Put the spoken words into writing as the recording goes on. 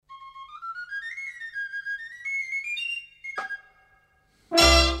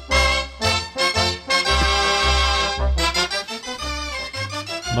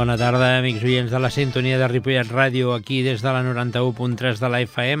Bona tarda, amics oients de la sintonia de Ripollet Ràdio. Aquí des de la 91.3 de la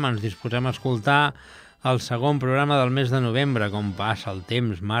FM ens disposem a escoltar el segon programa del mes de novembre. Com passa el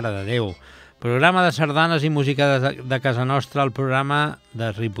temps, mare de Déu. Programa de sardanes i música de casa nostra, el programa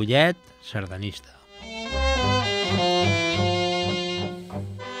de Ripollet Sardanista.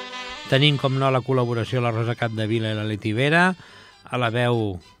 Tenim, com no, la col·laboració de la Rosa Capdevila i la Leti Vera, a la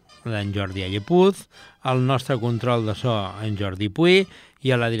veu d'en Jordi Allepuz, al nostre control de so en Jordi Puy i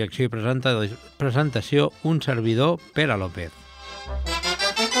a la direcció i presentació un servidor, Pere López.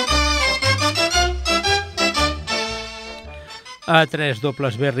 A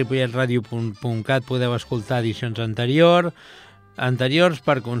www.ripolletradio.cat podeu escoltar edicions anteriors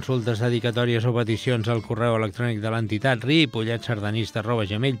per consultes, dedicatòries o peticions al correu electrònic de l'entitat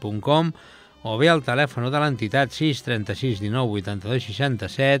ripolletsardanista@gmail.com o bé al telèfon de l'entitat 636 19 82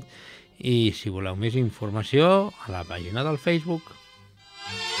 67 i, si voleu més informació, a la pàgina del Facebook.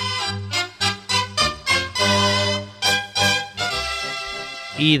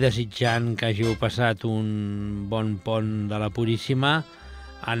 I desitjant que hàgiu passat un bon pont de la Puríssima,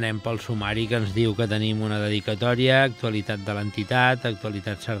 anem pel sumari que ens diu que tenim una dedicatòria, actualitat de l'entitat,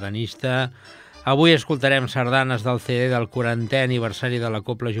 actualitat sardanista. Avui escoltarem sardanes del CD del 40è aniversari de la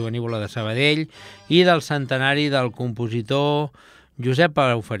Cobla Jovenívola de Sabadell i del centenari del compositor Josep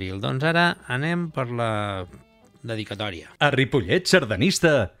Pauferil. Doncs ara anem per la dedicatòria. A Ripollet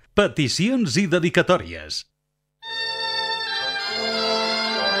Sardanista, peticions i dedicatòries.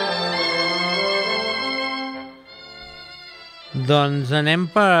 Doncs anem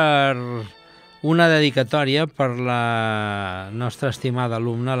per una dedicatòria per la nostra estimada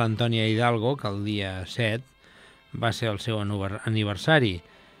alumna, l'Antònia Hidalgo, que el dia 7 va ser el seu aniversari.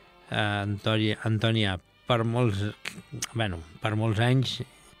 Antònia, per molts anys,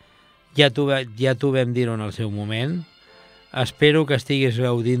 ja t'ho vam dir en el seu moment. Espero que estiguis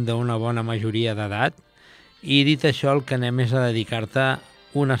gaudint d'una bona majoria d'edat i, dit això, el que anem és a dedicar-te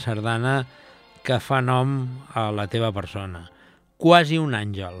una sardana que fa nom a la teva persona. Quasi un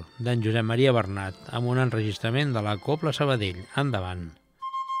àngel, d'en Josep Maria Bernat, amb un enregistrament de la Cobla Sabadell. Endavant.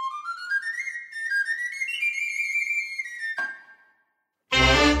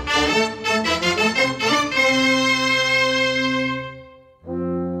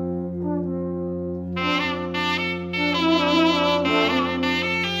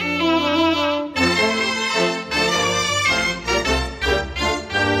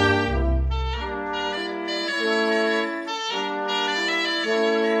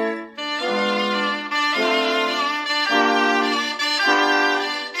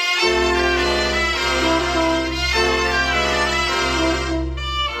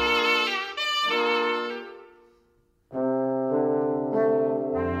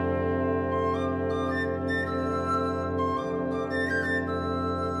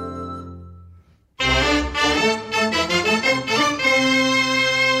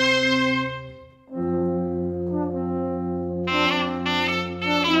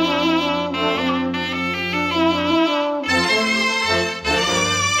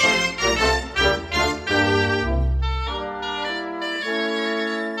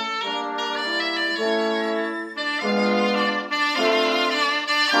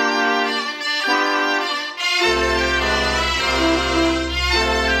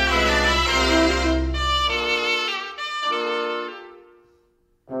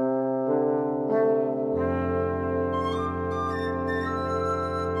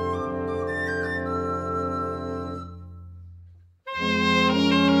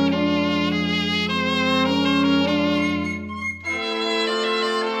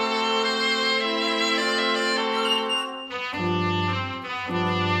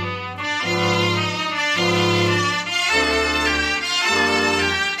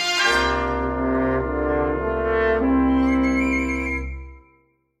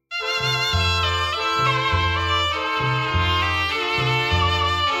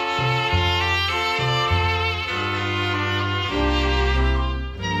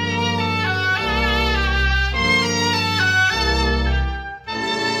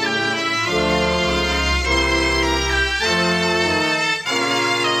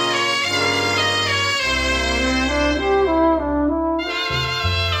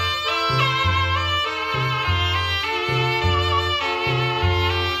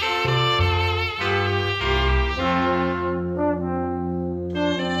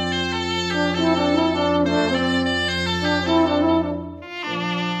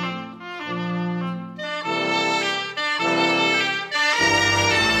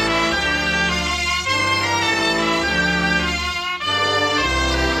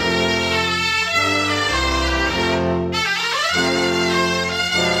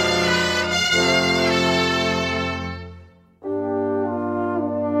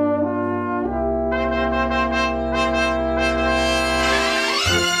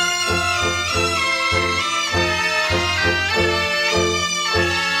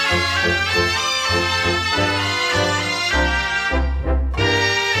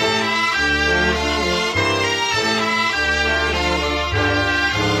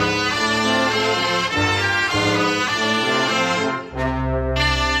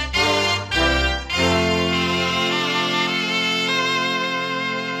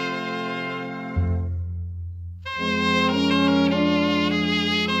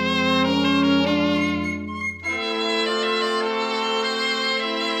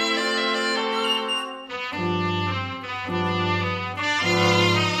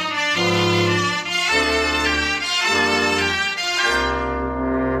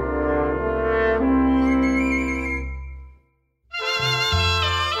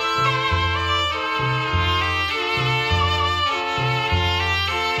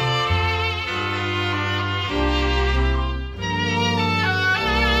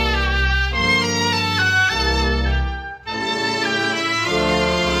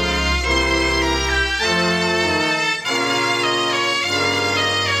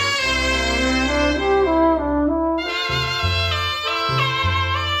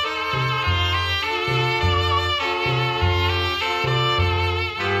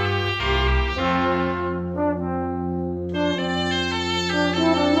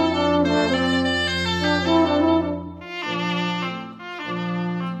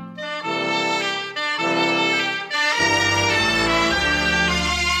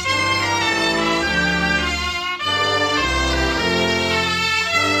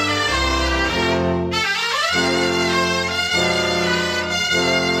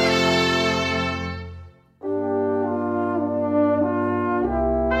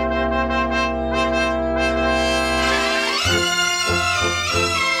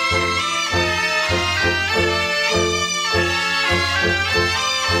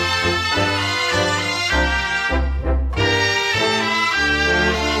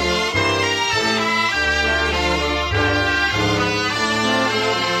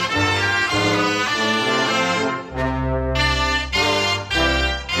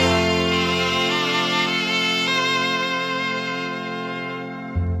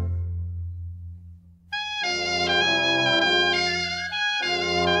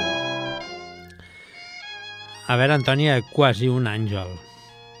 A veure, Antònia, quasi un àngel.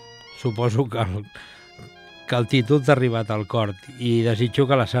 Suposo que el títol t'ha arribat al cor i desitjo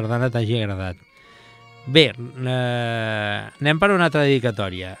que la sardana t'hagi agradat. Bé, anem per una altra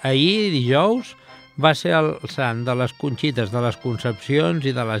dedicatòria. Ahir, dijous, va ser el sant de les Conxites, de les Concepcions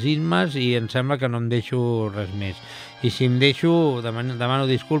i de les Ismes, i em sembla que no em deixo res més. I si em deixo, demano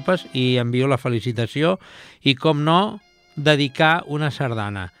disculpes i envio la felicitació i, com no, dedicar una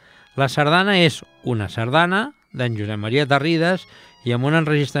sardana. La sardana és una sardana d'en Josep Maria Tarrides i amb un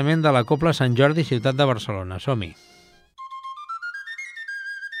enregistrament de la Cobla Sant Jordi, ciutat de Barcelona. Som-hi!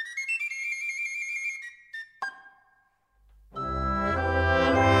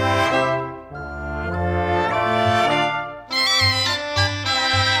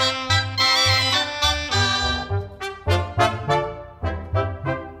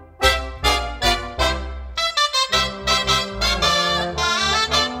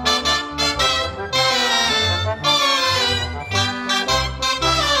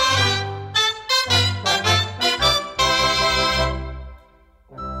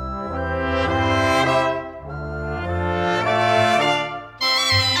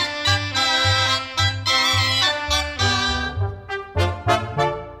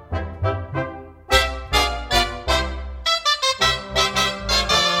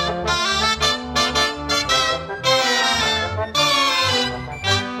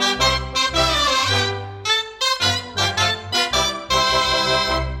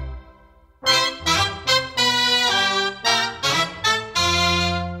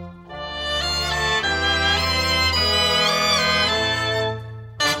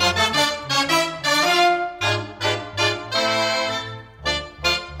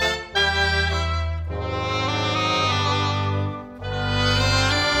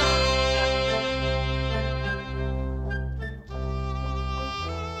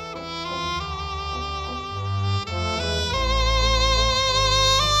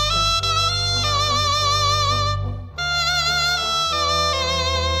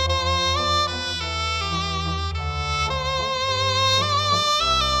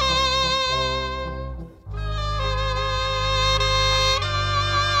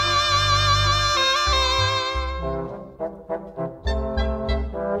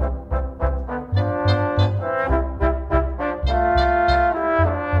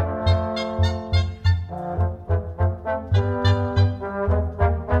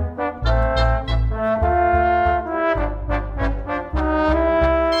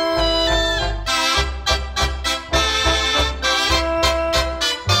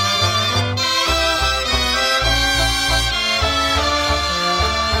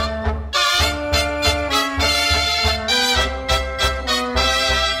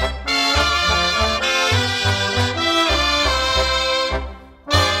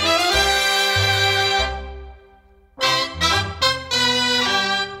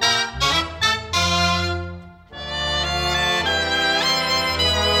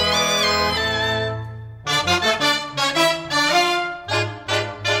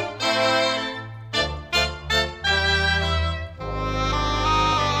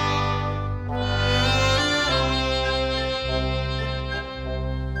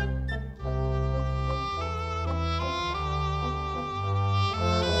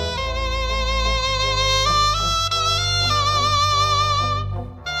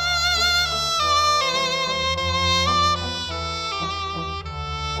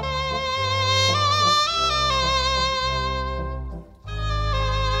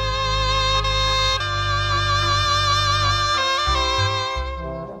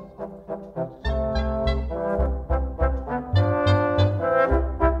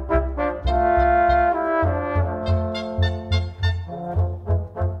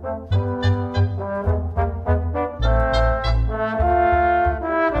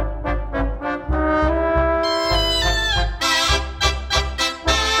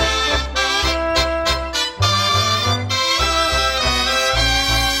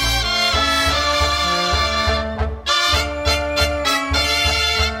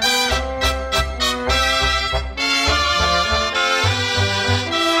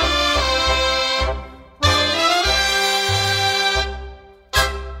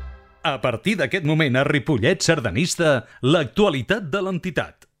 A partir d'aquest moment a Ripollet Sardanista, l'actualitat de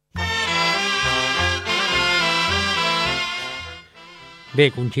l'entitat. Bé,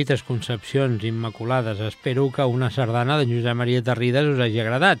 Conxites, Concepcions, Immaculades, espero que una sardana de Josep Maria Tarrides us hagi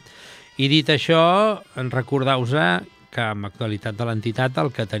agradat. I dit això, recordeu-vos que amb l'actualitat de l'entitat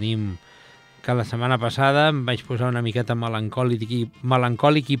el que tenim, que la setmana passada em vaig posar una miqueta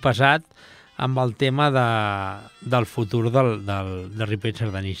melancòlic i pesat amb el tema del futur de Ripollet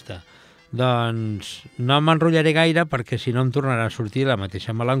Sardanista. Doncs no m'enrotllaré gaire perquè si no em tornarà a sortir la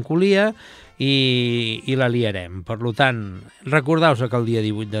mateixa melancolia i la liarem. Per tant, recordeu-vos que el dia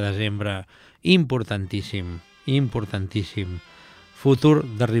 18 de desembre, importantíssim, importantíssim, futur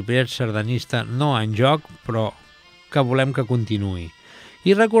de Ripollet Sardanista no en joc, però que volem que continuï.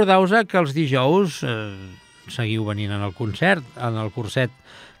 I recordeu-vos que els dijous seguiu venint en el concert, en el curset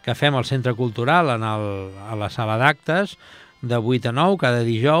que fem al Centre Cultural, a la sala d'actes, de 8 a 9, cada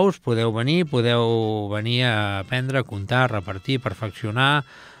dijous podeu venir a aprendre, a comptar, a repartir, a perfeccionar,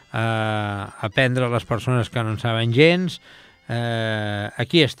 a aprendre les persones que no en saben gens.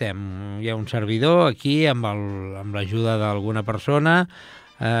 Aquí estem, hi ha un servidor aquí amb l'ajuda d'alguna persona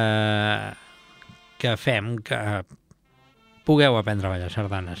que fem que pugueu aprendre a ballar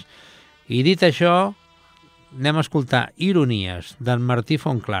sardanes. I dit això, anem a escoltar Ironies d'en Martí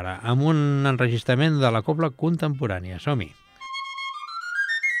Fontclara amb un enregistrament de la cobla contemporània. Som-hi!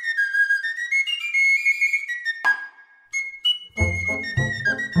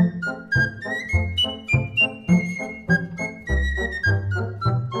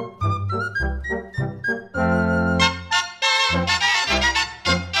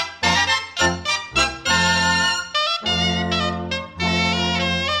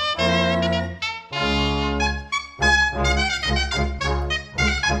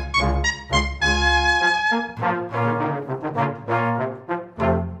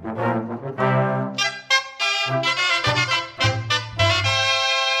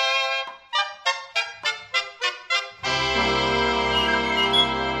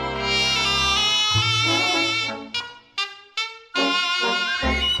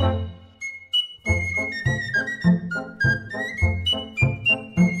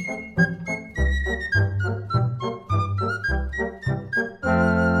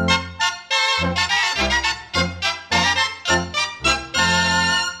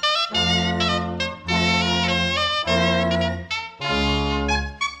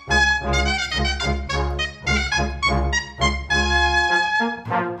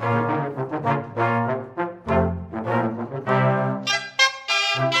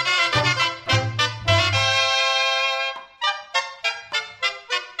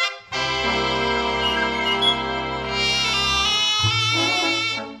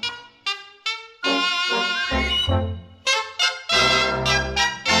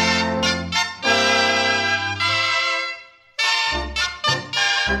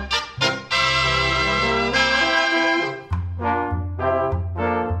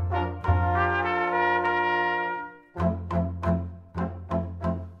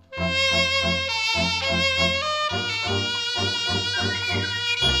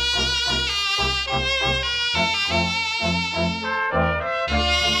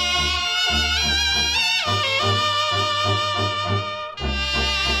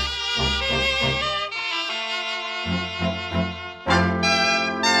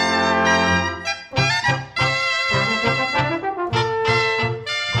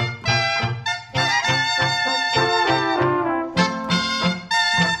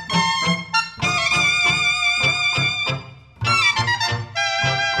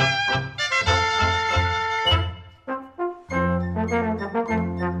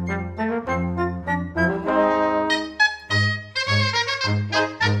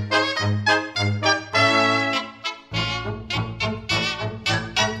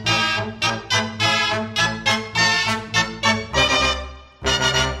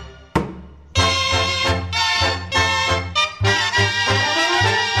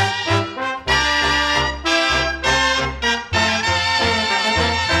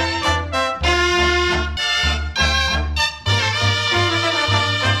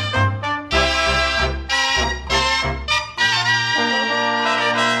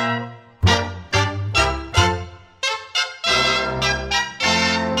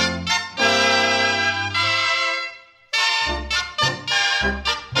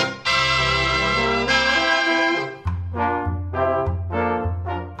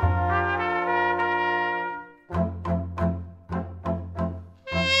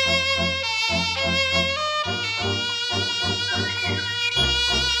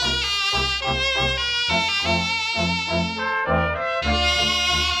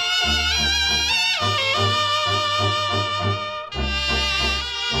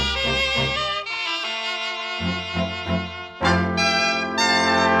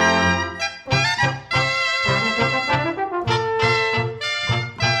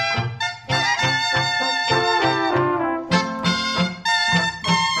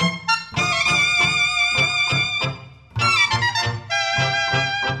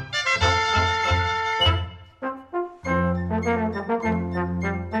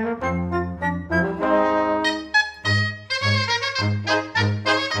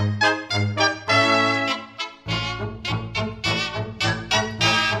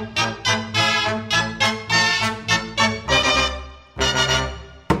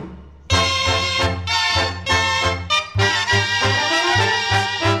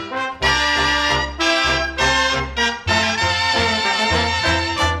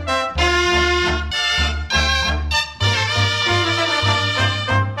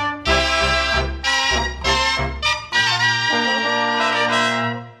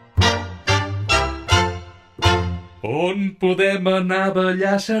 podem anar a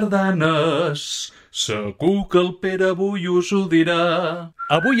ballar sardanes? Segur que el Pere avui us ho dirà.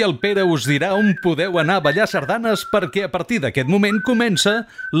 Avui el Pere us dirà on podeu anar a ballar sardanes perquè a partir d'aquest moment comença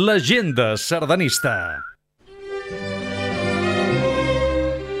l'agenda sardanista.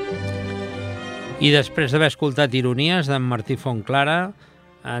 I després d'haver escoltat Ironies d'en Martí Fontclara,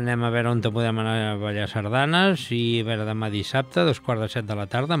 anem a veure on podem anar a ballar sardanes. I a veure, demà dissabte, 2:15 de la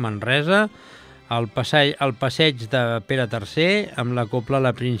tarda, a Manresa, al passeig de Pere III amb la cobla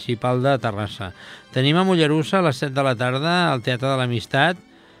La Principal de Terrassa. Tenim a Mollerussa a les 7 de la tarda al Teatre de l'Amistat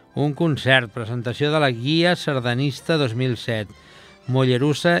un concert, presentació de la Guia Sardanista 2007,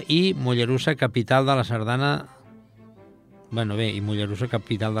 Mollerussa i Mollerussa Capital de la Sardana, i Mollerussa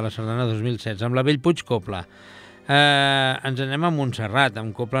Capital de la Sardana 2016, amb la Bellpuig Copla. Ens anem a Montserrat,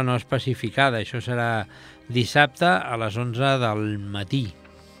 amb copla no especificada. Això serà dissabte a les 11 del matí.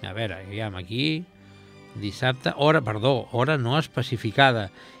 A veure, aviam, aquí, dissabte, hora no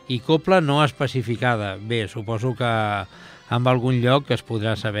especificada, i copla no especificada. Bé, suposo que en algun lloc es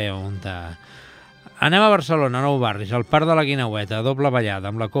podrà saber on... Anem a Barcelona, Nou Barris, al Parc de la Guineueta, doble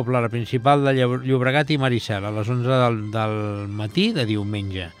ballada, amb la copla La Principal de Llobregat i Maricel, a les 11 del matí de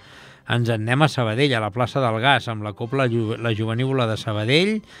diumenge. Ens en anem a Sabadell, a la plaça del Gas, amb la copla La Jovenívola de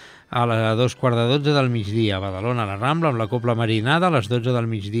Sabadell, a les 2:15 del migdia. A Badalona, a la Rambla, amb la copla Marinada, a les 12 del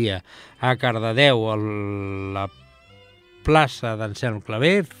migdia. A Cardedeu, a la plaça d'Anselm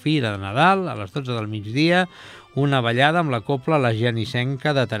Clavé, Fira de Nadal, a les 12 del migdia, una ballada amb la copla La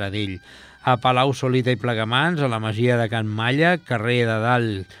Genissenca de Taradell. A Palau Solita i Plegamans, a la Masia de Can Malla, carrer de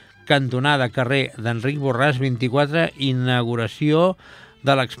Dalt, cantonada carrer d'Enric Borràs 24, inauguració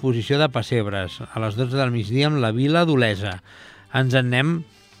de l'exposició de pessebres, a les 12 del migdia amb la Vila d'Olesa. Ens en anem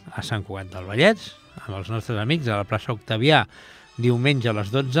a Sant Cugat del Vallès, amb els nostres amics a la plaça Octavià, diumenge a les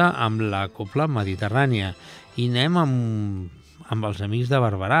 12 amb la copla Mediterrània. I anem amb els amics de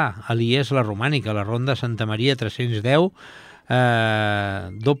Barberà, a l'IES La Romànica, a la Ronda Santa Maria 310,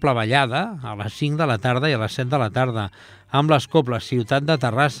 doble ballada a les 5 de la tarda i a les 7 de la tarda, amb les coples Ciutat de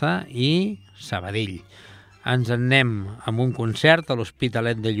Terrassa i Sabadell. Ens en anem amb un concert a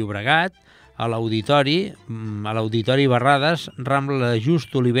l'Hospitalet de Llobregat, a l'Auditori Barrades, Rambla de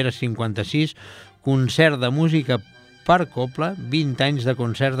Just Oliveres 56, concert de música per copla, 20 anys de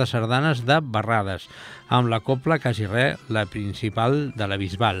concert de sardanes de Barrades, amb la copla quasi res, La Principal de la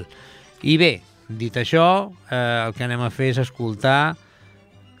Bisbal. I bé, dit això, el que anem a fer és escoltar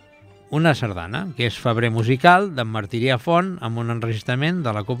una sardana, que és Febrer Musical, d'en Martirià Font, amb un enregistrament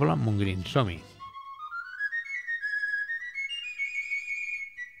de la copla Montgrins. Som-hi!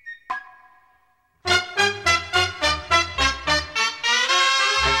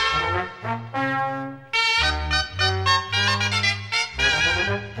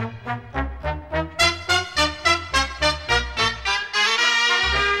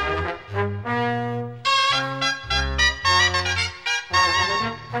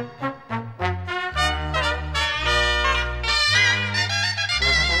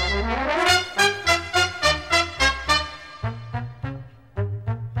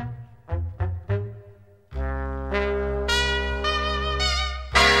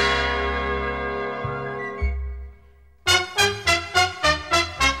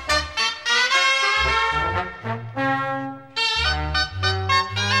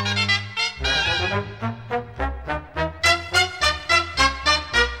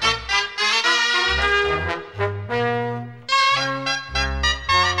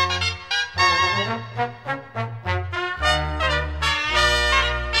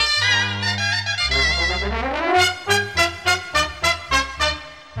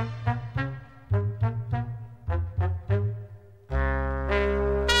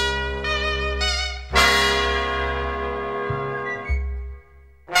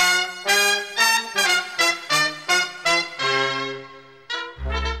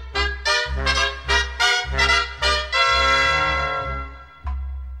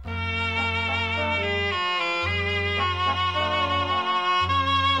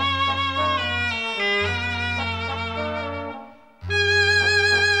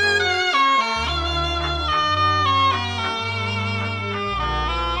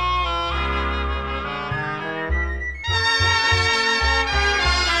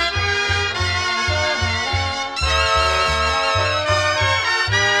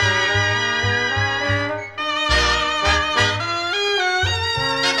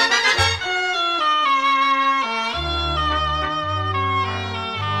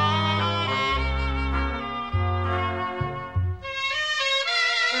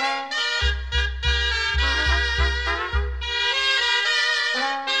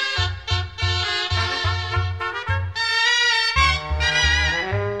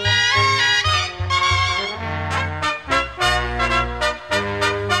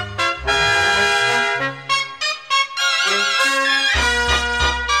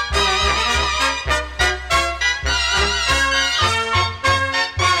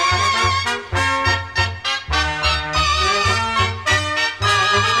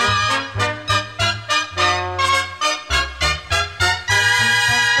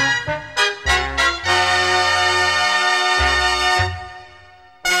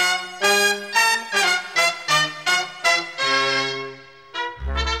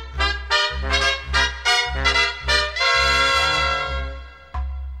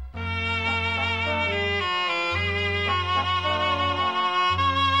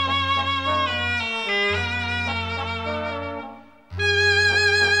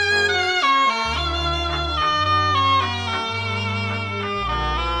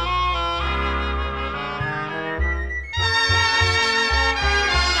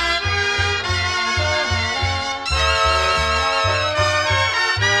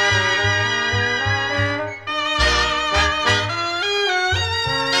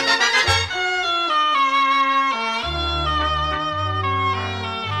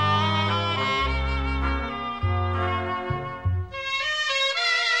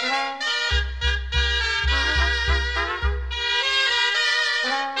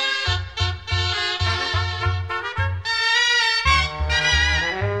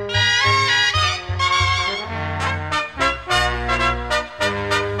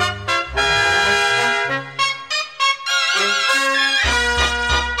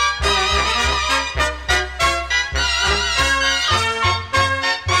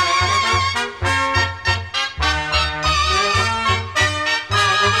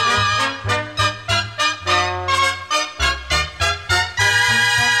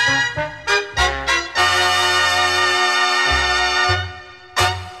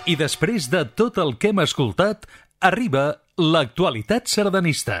 I després de tot el que hem escoltat, arriba l'actualitat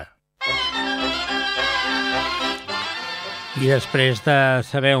sardanista. I després de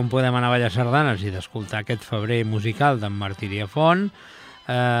saber on podem anar a ballar sardanes i d'escoltar aquest febrer musical d'en Martí Diafont,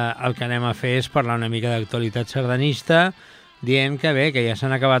 el que anem a fer és parlar una mica d'actualitat sardanista, dient que bé, que ja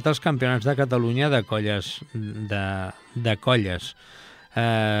s'han acabat els campionats de Catalunya de colles,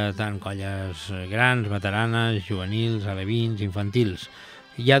 tant colles grans, veteranes, juvenils, alevins, infantils.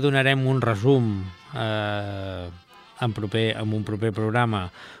 Ja donarem un resum en un proper programa,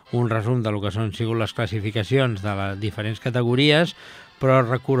 un resum de lo que han sigut les classificacions de les diferents categories, però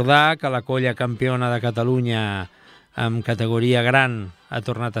recordar que la colla campiona de Catalunya en categoria gran ha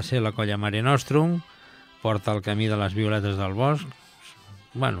tornat a ser la colla Mare Nostrum, porta el camí de les violetes del bosc.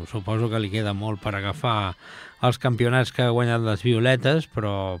 Bueno, suposo que li queda molt per agafar els campionats que ha guanyat les violetes,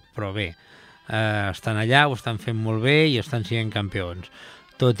 però bé, estan allà, ho estan fent molt bé i estan sent campions.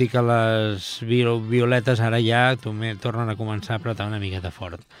 Tot i que les violetes ara ja tornen a començar a apretar una miqueta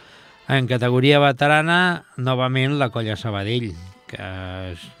fort. En categoria veterana, novament la colla Sabadell,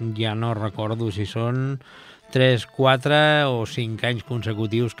 que ja no recordo si són 3, 4 o 5 anys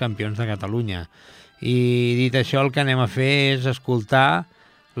consecutius campions de Catalunya. I dit això, el que anem a fer és escoltar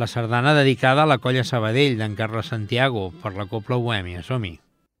la sardana dedicada a la colla Sabadell d'en Carles Santiago per la Copla Bohèmia. Som-hi!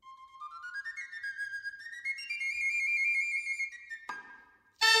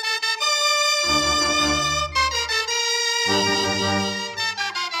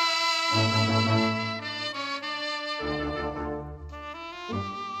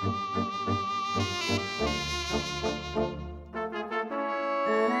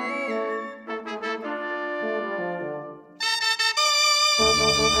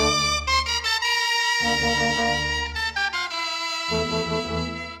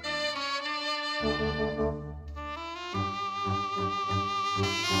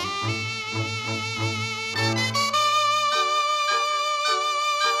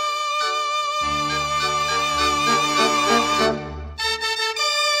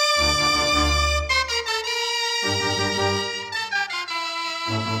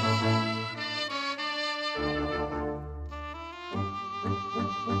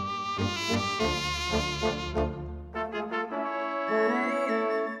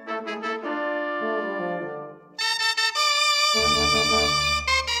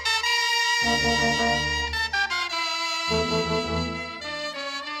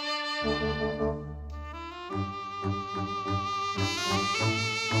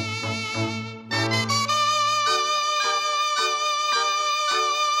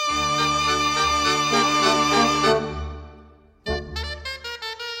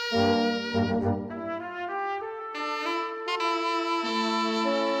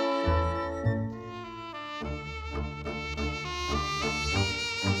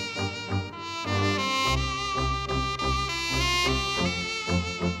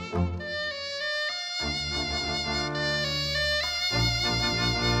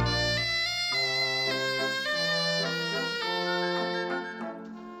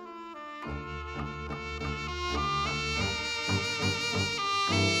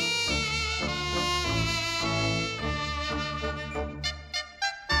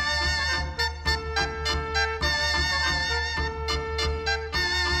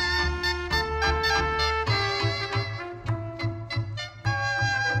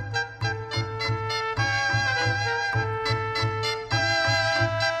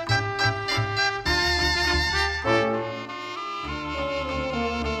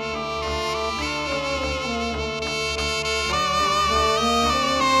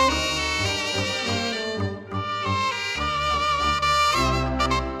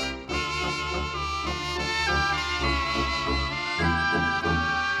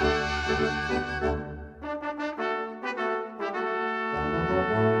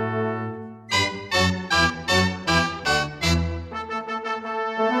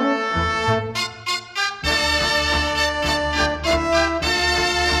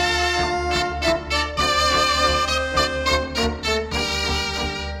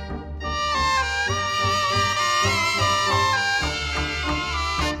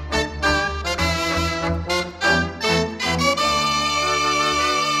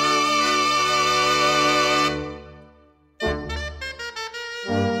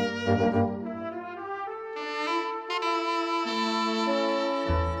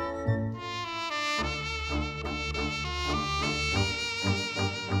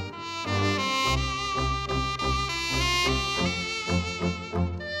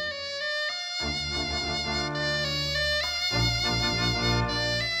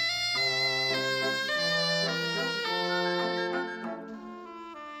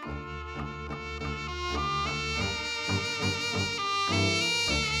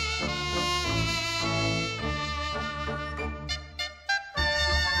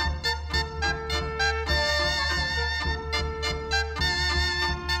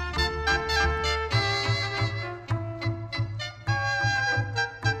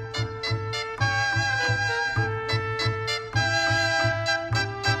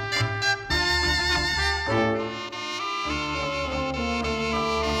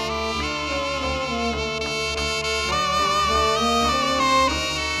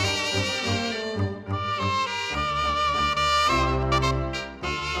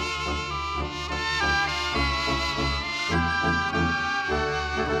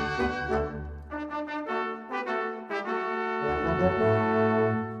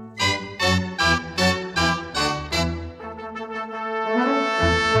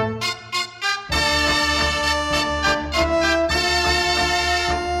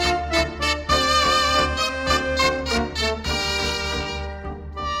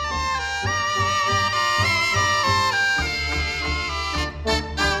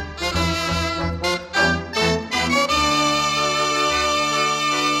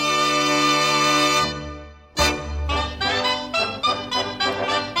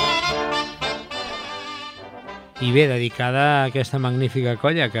 I bé, dedicada a aquesta magnífica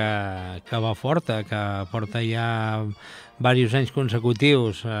colla que va forta, que porta ja diversos anys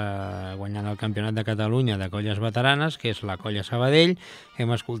consecutius guanyant el Campionat de Catalunya de colles veteranes, que és la colla Sabadell,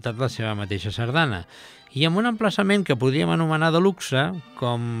 hem escoltat la seva mateixa sardana. I amb un emplaçament que podríem anomenar de luxe,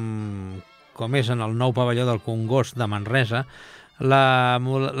 com és en el nou pavelló del Congost de Manresa, la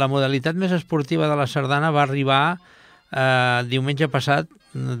modalitat més esportiva de la sardana va arribar diumenge passat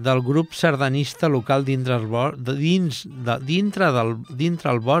del grup sardanista local dintre el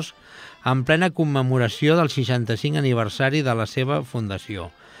bosc en plena commemoració del 65 aniversari de la seva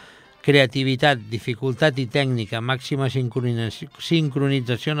fundació. Creativitat, dificultat i tècnica, màxima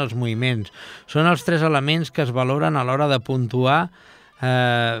sincronització en els moviments, són els tres elements que es valoren a l'hora de puntuar,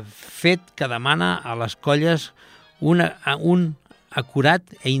 fet que demana a les colles un acurat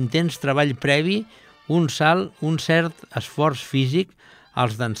i intens treball previ, un salt, un cert esforç físic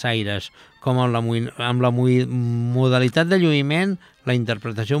als dansaires, com amb la modalitat de lluïment, la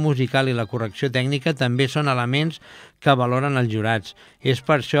interpretació musical i la correcció tècnica també són elements que valoren els jurats. És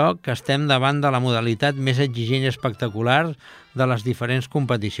per això que estem davant de la modalitat més exigent i espectacular de les diferents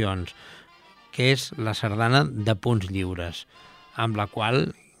competicions, que és la sardana de punts lliures, amb la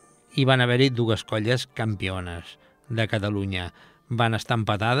qual hi van haver-hi dues colles campiones de Catalunya. Van estar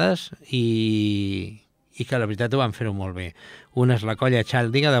empatades i que la veritat ho van fer-ho molt bé. Una és la colla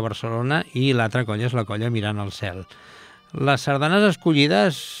Xàldiga de Barcelona i l'altra colla és la colla Mirant al Cel. Les sardanes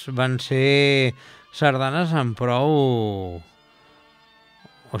escollides van ser sardanes amb prou...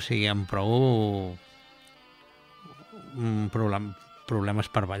 amb prou problemes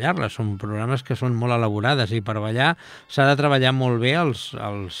per ballar-les. Són programes que són molt elaborades i per ballar s'ha de treballar molt bé els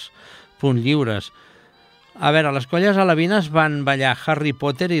punts lliures. A veure, les colles alevines van ballar Harry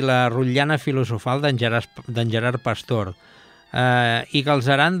Potter i la rotllana filosofal d'en Gerard Pastor i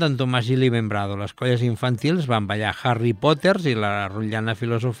Galzeran d'en Tomàs Gili Membrado. Les colles infantils van ballar Harry Potter i la rotllana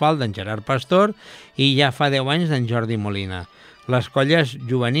filosofal d'en Gerard Pastor i ja fa 10 anys d'en Jordi Molina. Les colles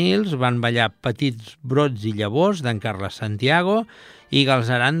juvenils van ballar Petits brots i llavors d'en Carles Santiago i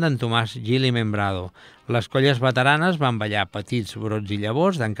Galzeran d'en Tomàs Gili Membrado. Les colles veteranes van ballar Petits brots i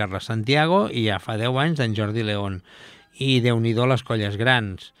llavors d'en Carles Santiago i ja fa 10 anys d'en Jordi León. I Déu-n'hi-do les colles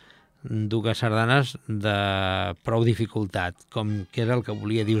grans, dues sardanes de prou dificultat, com que era el que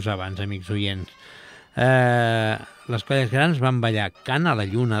volia dir abans, amics oients. Les colles grans van ballar Cant a la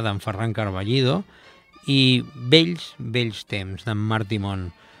lluna d'en Ferran Carballido i Vells temps d'en Martí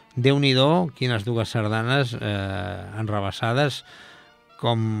Mont. Déu-n'hi-do quines dues sardanes enrabassades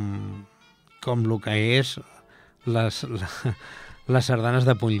com el que és les sardanes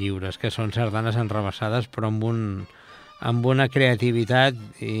de punt lliures, que són sardanes enrabassades però amb una creativitat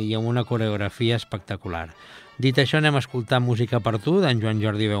i amb una coreografia espectacular. Dit això, anem a escoltar Música per tu, d'en Joan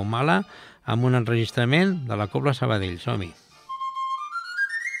Jordi Beumala, amb un enregistrament de la Cobla Sabadell. Som-hi!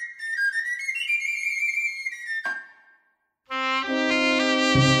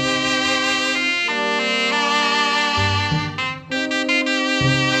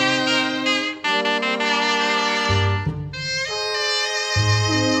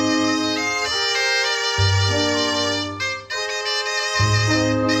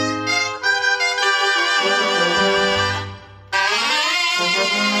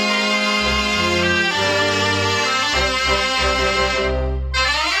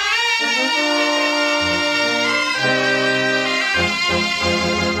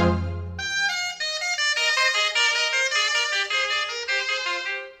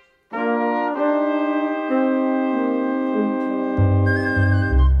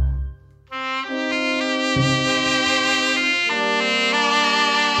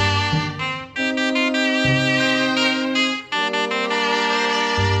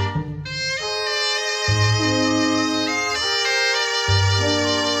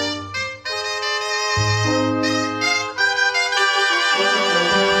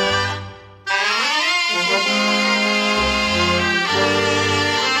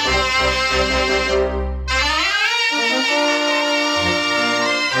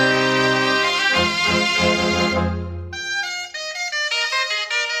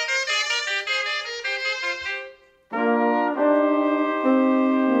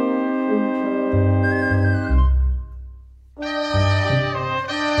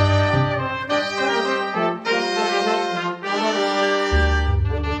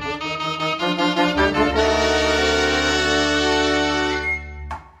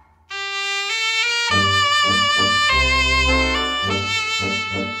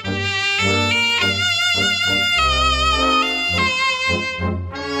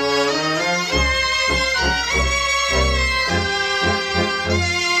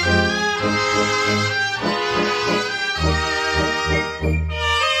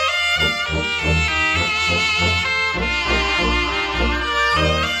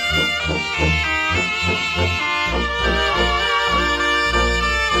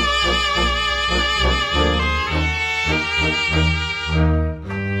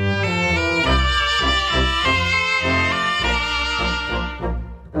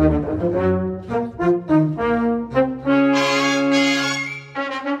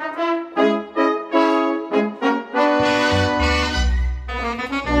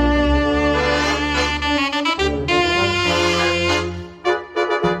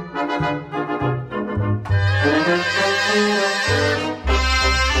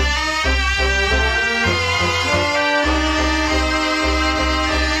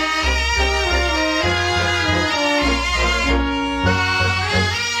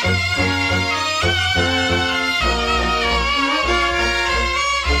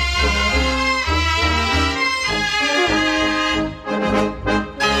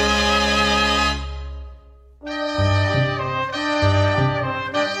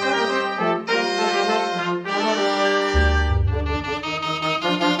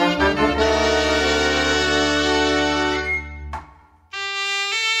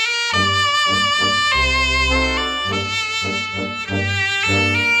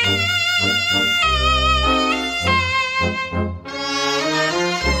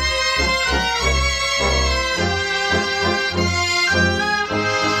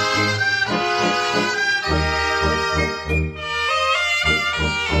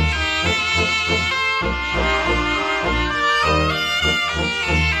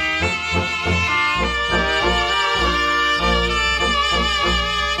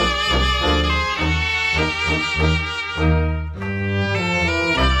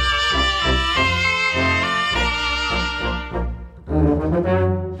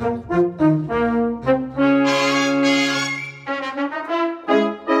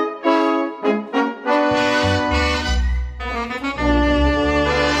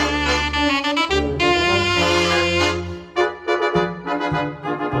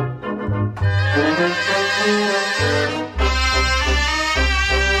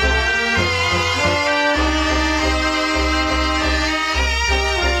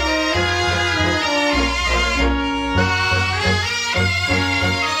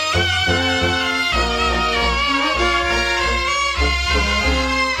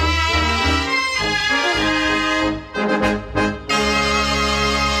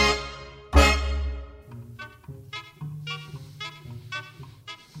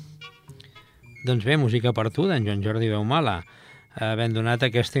 Doncs bé, música per tu, d'en Joan Jordi Veumala, havent donat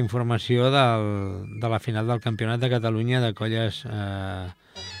aquesta informació de la final del Campionat de Catalunya de colles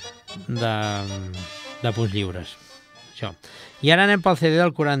de punts lliures. Això. I ara anem pel CD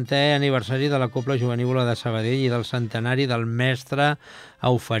del 40è aniversari de la Cobla Jovenívola de Sabadell i del centenari del mestre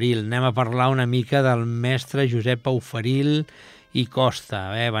Auferil. Anem a parlar una mica del mestre Josep Auferil i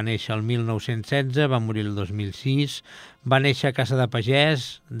Costa. Va néixer el 1916, va morir el 2006, va néixer a Casa de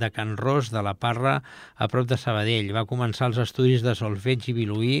Pagès, de Can Ros, de la Parra, a prop de Sabadell. Va començar els estudis de solfeig i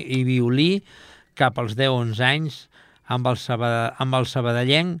violí cap als 10-11 anys amb el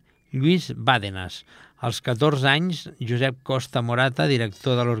sabadellenc Lluís Bàdenes. Als 14 anys, Josep Costa Morata,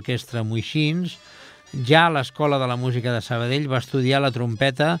 director de l'orquestra Moixins, ja a l'Escola de la Música de Sabadell va estudiar la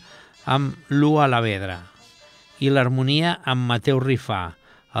trompeta amb Lu Alavedra i l'harmonia amb Mateu Rifà.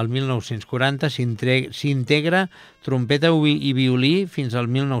 El 1940 s'integra trompeta i violí fins al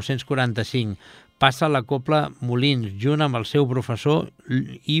 1945. Passa a la Cobla Molins, junt amb el seu professor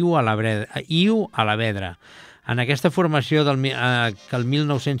Iu Alavedra. En aquesta formació que el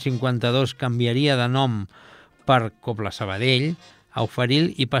 1952 canviaria de nom per Cobla Sabadell,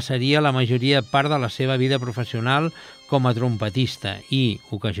 Auferil hi passaria la majoria part de la seva vida professional com a trompetista i,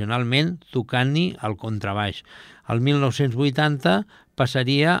 ocasionalment, tocant-hi el contrabaix. El 1980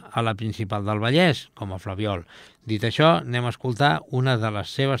 passaria a la Principal del Vallès, com a flabiol. Dit això, anem a escoltar una de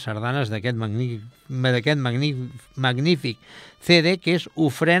les seves sardanes d'aquest magnífic CD, que és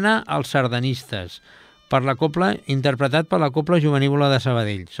Ofrena als sardanistes, per la Cobla, interpretat per la Cobla Jovenívola de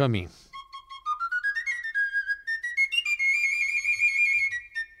Sabadell. Som-hi!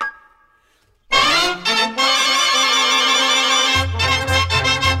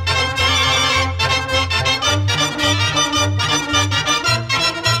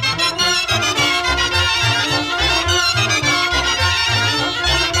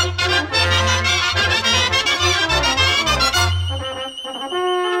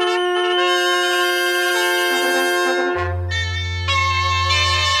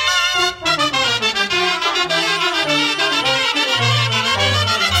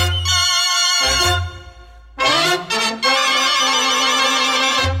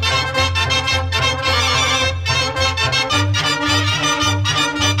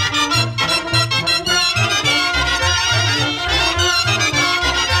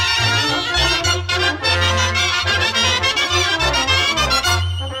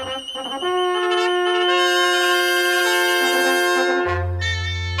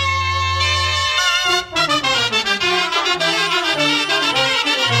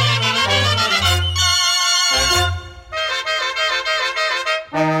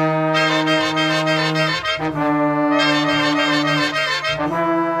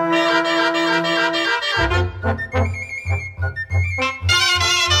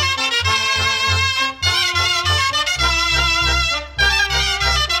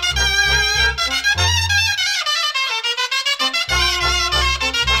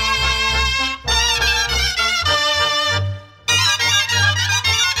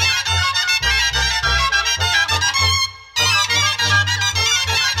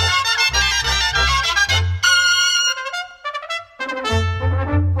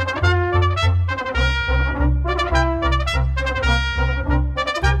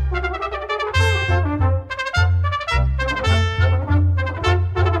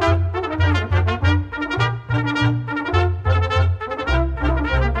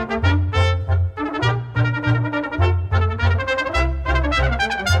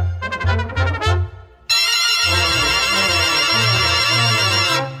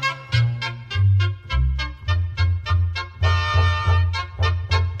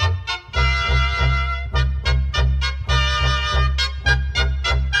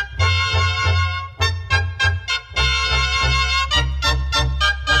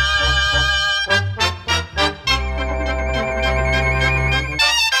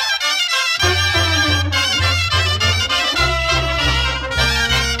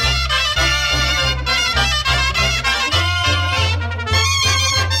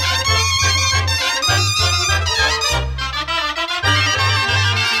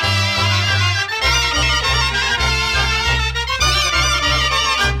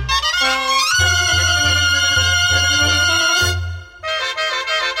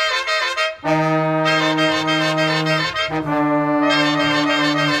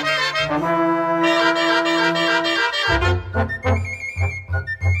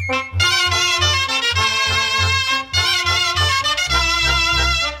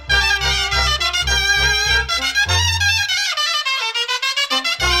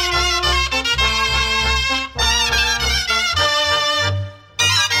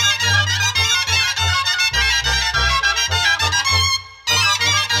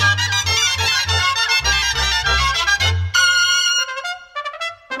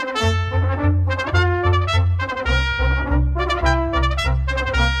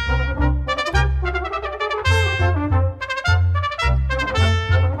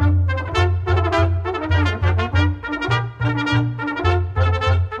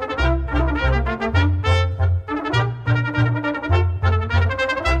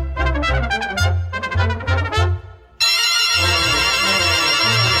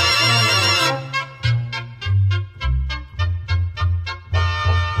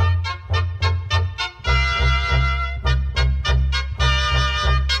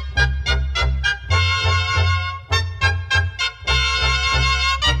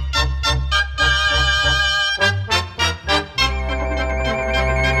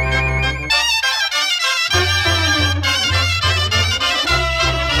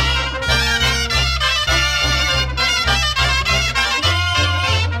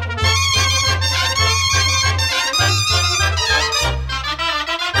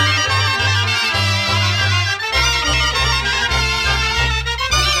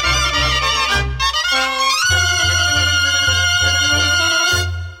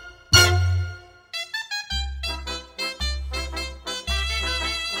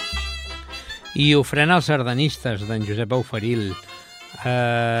 i ofrena als sardanistes d'en Josep Auferil.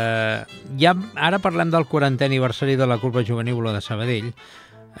 Ja ara parlem del 40è aniversari de la Cobla Jovenívola de Sabadell.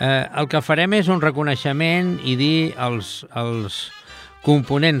 El que farem és un reconeixement i dir els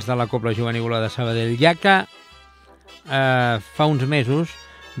components de la Cobla Jovenívola de Sabadell, ja que fa uns mesos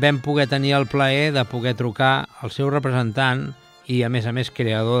vam poder tenir el plaer de poder trucar al seu representant i, a més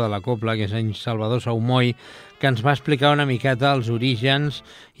creador de la Cobla, que és en Salvador Saumoy, que ens va explicar una miqueta els orígens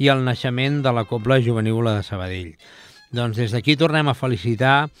i el naixement de la Cobla Jovenívola de Sabadell. Doncs des d'aquí tornem a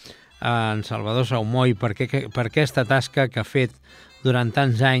felicitar en Salvador Saumoy per aquesta tasca que ha fet durant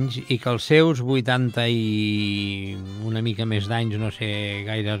tants anys i que els seus 80 i una mica més d'anys, no sé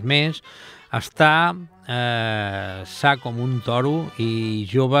gaires més, està sa com un toro i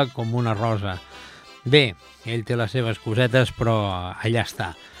jove com una rosa. Bé, ell té les seves cosetes, però allà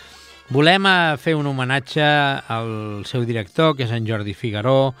està. Volem fer un homenatge al seu director, que és en Jordi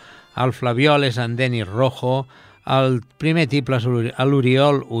Figaró, el Flaviol és en Denis Rojo, el primer tiple és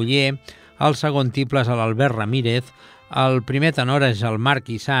l'Oriol Uller, el segon tiple és l'Albert Ramírez, el primer tenor és el Marc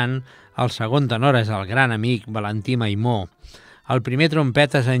Issan, el segon tenor és el gran amic Valentí Maimó, el primer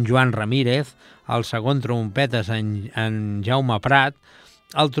trompeta és en Joan Ramírez, el segon trompeta és en Jaume Prat,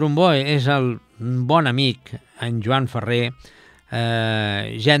 el trombó és el bon amic en Joan Ferrer,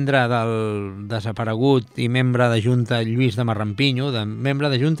 gendre del desaparegut i membre de Junta Lluís de Marrampinyo, membre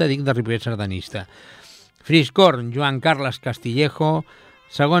de Junta, dic, de Ripollet Sardanista. Friscorn, Joan Carles Castillejo,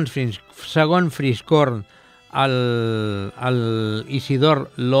 segon friscorn, el Isidor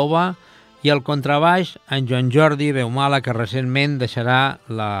Loba, i el contrabaix, en Joan Jordi Beumala, que recentment deixarà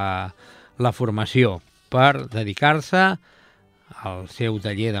la formació per dedicar-se al seu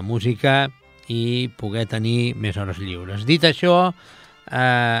taller de música i poder tenir més hores lliures. Dit això,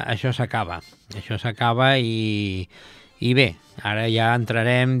 això s'acaba i bé, ara ja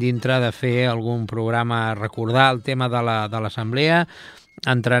entrarem dintre de fer algun programa, recordar el tema de l'assemblea,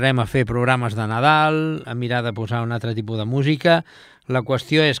 entrarem a fer programes de Nadal, a mirar de posar un altre tipus de música. La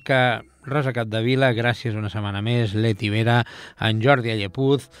qüestió és que Rosa Capdevila, gràcies una setmana més, Leti Vera, en Jordi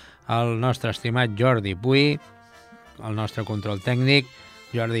Allepuz, el nostre estimat Jordi Puy, el nostre control tècnic.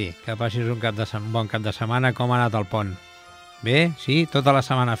 Jordi, que passis un bon cap de setmana. Com ha anat el pont? Bé? Sí? Tota la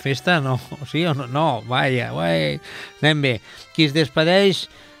setmana festa? No? Sí o no? No, vaja, anem bé. Qui es despedeix,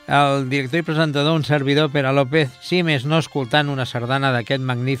 el director i presentador, un servidor, Pere López, sí més no escoltant una sardana d'aquest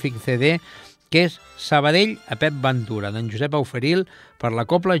magnífic CD, que és Sabadell a Pep Ventura, d'en Josep Auferil, per la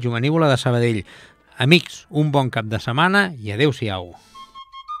Cobla Jovenívola de Sabadell. Amics, un bon cap de setmana i adeu-siau.